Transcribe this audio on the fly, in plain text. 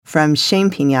From Shame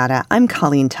Pinata, I'm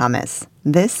Colleen Thomas.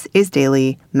 This is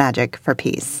Daily Magic for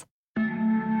Peace.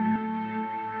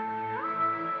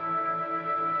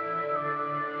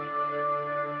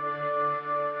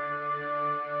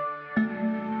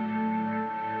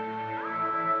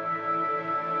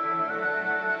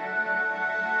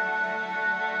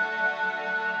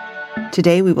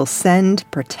 Today we will send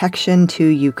protection to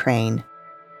Ukraine.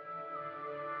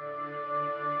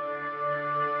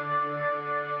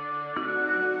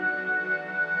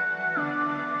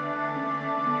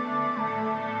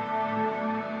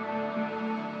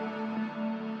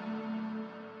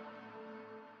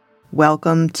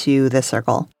 Welcome to the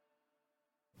circle.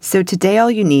 So today all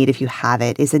you need, if you have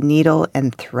it, is a needle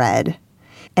and thread.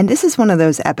 And this is one of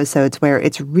those episodes where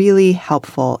it's really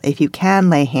helpful if you can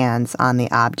lay hands on the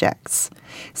objects.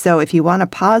 So if you want to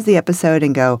pause the episode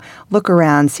and go look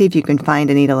around, see if you can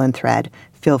find a needle and thread,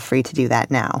 feel free to do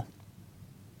that now.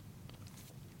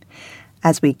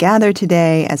 As we gather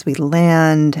today, as we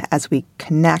land, as we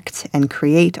connect and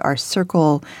create our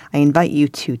circle, I invite you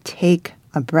to take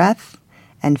a breath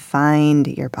and find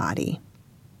your body.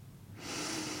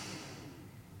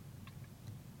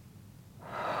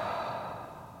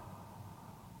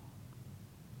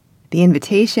 The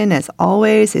invitation, as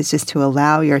always, is just to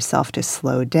allow yourself to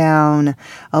slow down,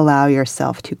 allow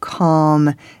yourself to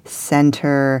calm,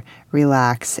 center,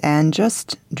 relax, and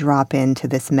just drop into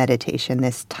this meditation,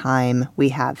 this time we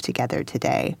have together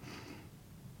today.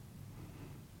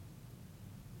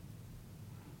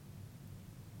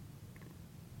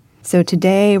 So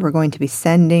today we're going to be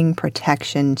sending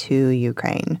protection to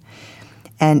Ukraine.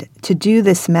 And to do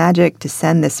this magic, to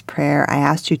send this prayer, I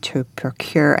asked you to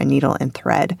procure a needle and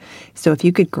thread. So if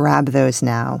you could grab those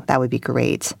now, that would be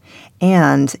great.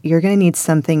 And you're going to need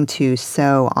something to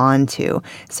sew onto.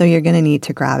 So you're going to need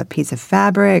to grab a piece of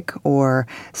fabric or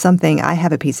something. I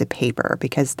have a piece of paper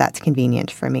because that's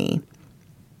convenient for me.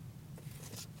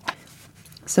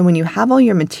 So when you have all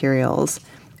your materials,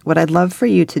 what I'd love for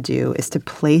you to do is to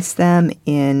place them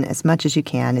in as much as you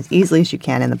can, as easily as you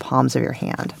can, in the palms of your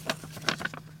hand.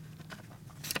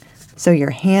 So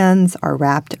your hands are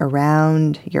wrapped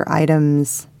around your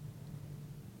items.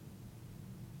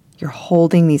 You're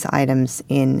holding these items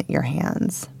in your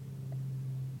hands.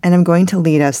 And I'm going to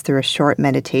lead us through a short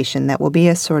meditation that will be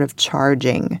a sort of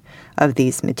charging of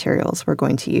these materials we're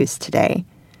going to use today.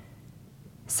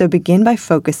 So begin by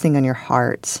focusing on your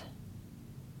heart.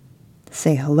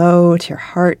 Say hello to your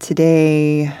heart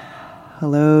today.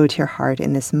 Hello to your heart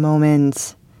in this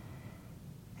moment.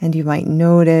 And you might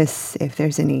notice if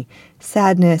there's any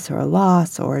sadness or a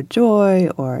loss or a joy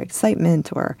or excitement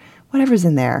or whatever's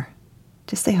in there.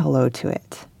 Just say hello to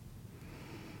it.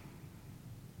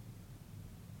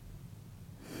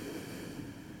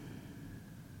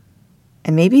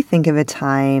 And maybe think of a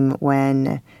time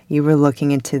when you were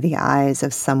looking into the eyes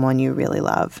of someone you really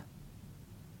love.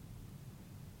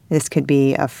 This could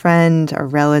be a friend, a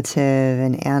relative,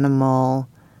 an animal.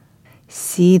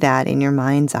 See that in your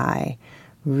mind's eye.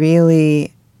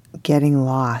 Really getting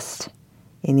lost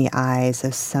in the eyes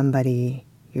of somebody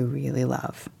you really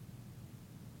love.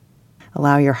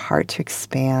 Allow your heart to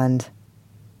expand.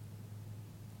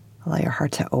 Allow your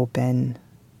heart to open.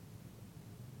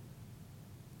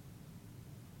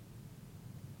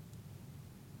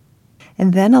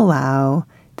 And then allow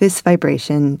this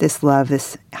vibration, this love,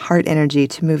 this heart energy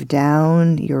to move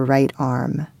down your right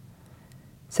arm.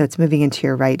 So it's moving into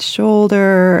your right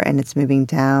shoulder, and it's moving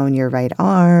down your right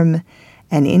arm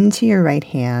and into your right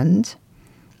hand,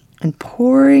 and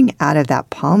pouring out of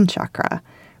that palm chakra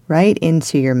right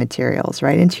into your materials,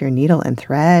 right into your needle and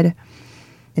thread,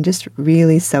 and just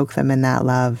really soak them in that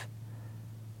love.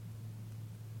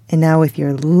 And now with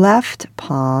your left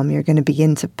palm, you're going to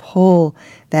begin to pull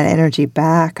that energy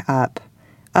back up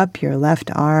your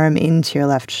left arm, into your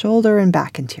left shoulder, and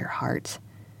back into your heart.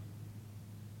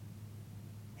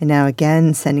 And now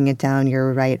again, sending it down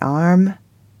your right arm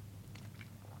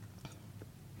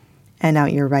and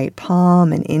out your right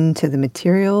palm and into the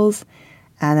materials,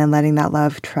 and then letting that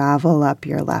love travel up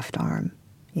your left arm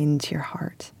into your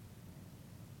heart.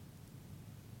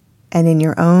 And in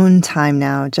your own time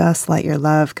now, just let your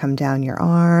love come down your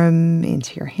arm,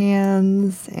 into your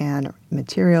hands and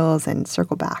materials, and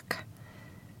circle back.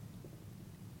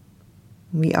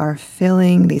 We are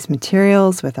filling these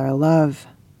materials with our love.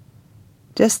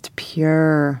 Just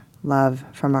pure love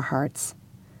from our hearts.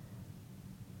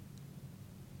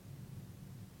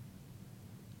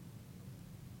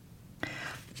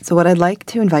 So what I'd like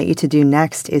to invite you to do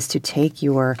next is to take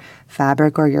your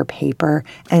fabric or your paper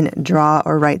and draw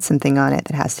or write something on it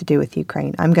that has to do with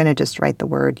Ukraine. I'm going to just write the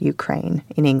word Ukraine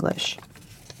in English.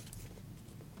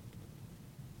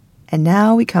 And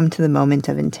now we come to the moment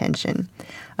of intention,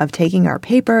 of taking our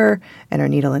paper and our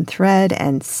needle and thread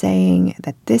and saying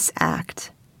that this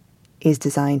act is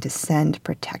designed to send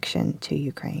protection to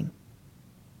Ukraine.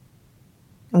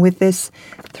 And with this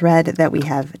thread that we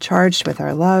have charged with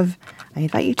our love, I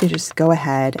invite you to just go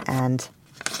ahead and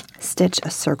stitch a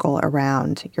circle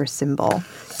around your symbol.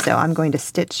 So I'm going to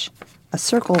stitch a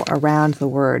circle around the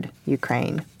word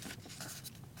Ukraine.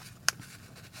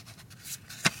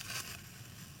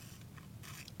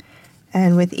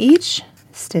 And with each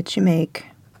stitch you make,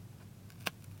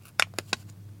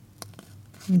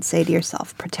 you can say to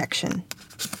yourself, protection.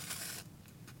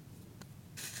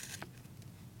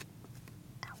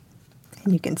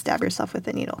 And you can stab yourself with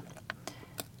a needle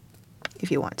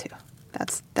if you want to.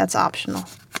 That's optional.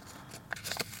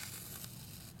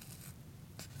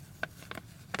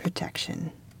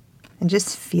 Protection. And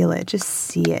just feel it, just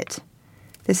see it.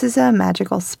 This is a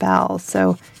magical spell,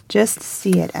 so just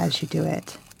see it as you do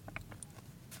it.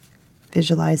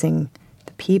 Visualizing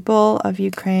the people of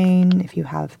Ukraine, if you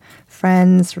have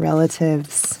friends,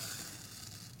 relatives,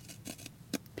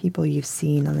 people you've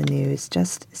seen on the news,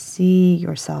 just see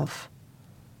yourself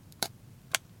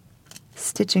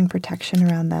stitching protection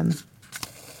around them.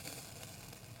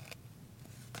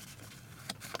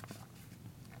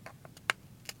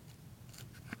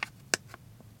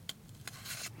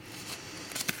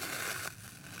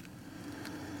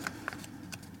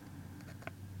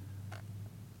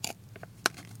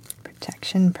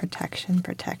 Protection, protection,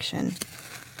 protection.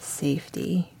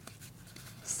 Safety,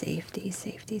 safety,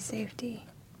 safety, safety.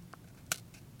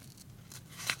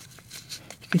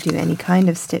 You could do any kind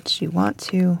of stitch you want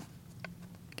to. You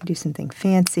could do something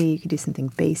fancy, you could do something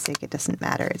basic. It doesn't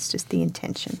matter. It's just the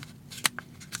intention.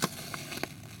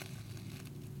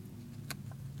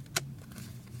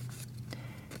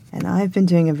 And I've been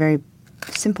doing a very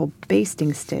simple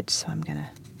basting stitch, so I'm going to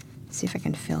see if I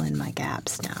can fill in my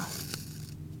gaps now.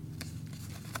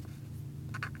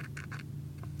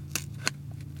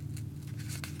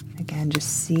 Again,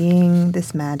 just seeing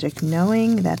this magic,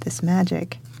 knowing that this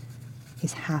magic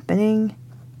is happening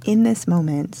in this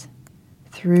moment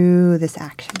through this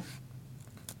action.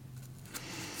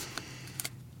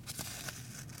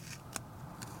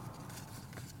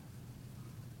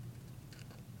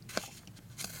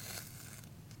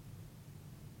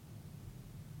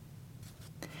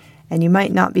 And you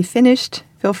might not be finished.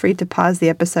 Feel free to pause the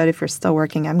episode if you're still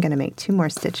working. I'm going to make 2 more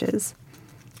stitches.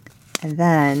 And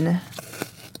then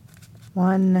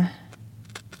 1,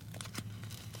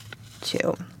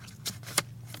 2.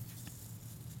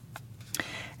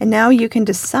 And now you can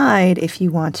decide if you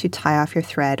want to tie off your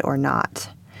thread or not.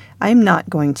 I'm not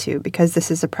going to, because this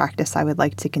is a practice I would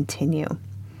like to continue.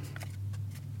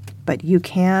 But you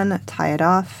can tie it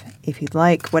off if you'd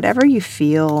like. Whatever you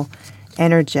feel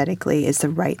energetically is the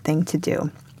right thing to do.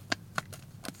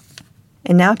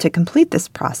 And now to complete this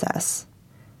process,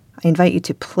 I invite you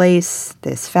to place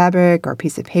this fabric or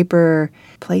piece of paper,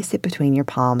 place it between your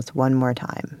palms one more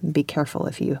time. Be careful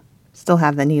if you still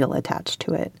have the needle attached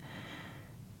to it.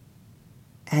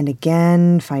 And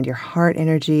again, find your heart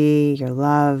energy, your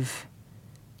love,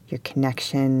 your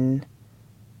connection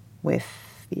with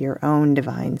your own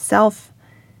divine self,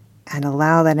 and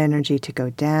allow that energy to go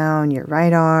down your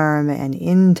right arm and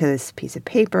into this piece of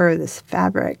paper, this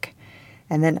fabric,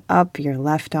 and then up your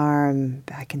left arm,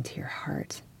 back into your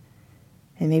heart.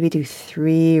 And maybe do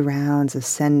 3 rounds of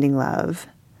sending love.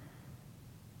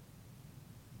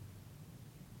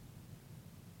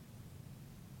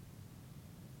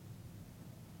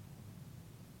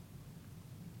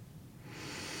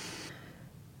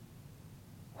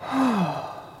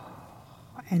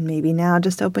 And maybe now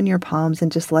just open your palms and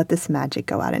just let this magic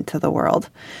go out into the world.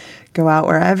 Go out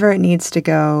wherever it needs to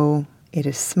go. It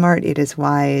is smart, it is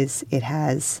wise, it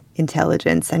has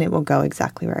intelligence, and it will go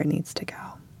exactly where it needs to go.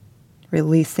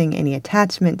 Releasing any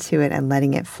attachment to it and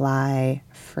letting it fly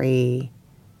free.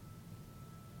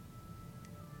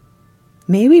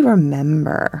 May we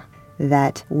remember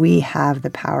that we have the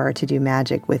power to do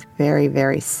magic with very,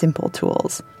 very simple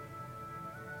tools.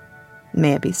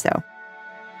 May it be so.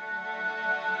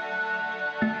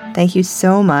 Thank you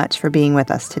so much for being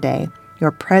with us today.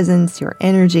 Your presence, your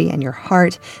energy, and your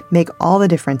heart make all the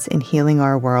difference in healing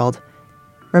our world.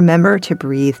 Remember to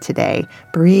breathe today.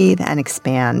 Breathe and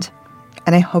expand.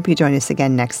 And I hope you join us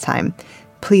again next time.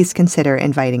 Please consider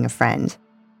inviting a friend.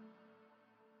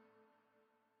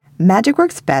 Magic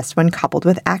works best when coupled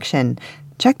with action.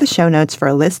 Check the show notes for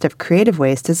a list of creative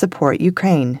ways to support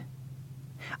Ukraine.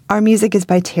 Our music is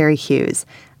by Terry Hughes.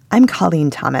 I'm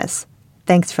Colleen Thomas.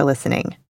 Thanks for listening.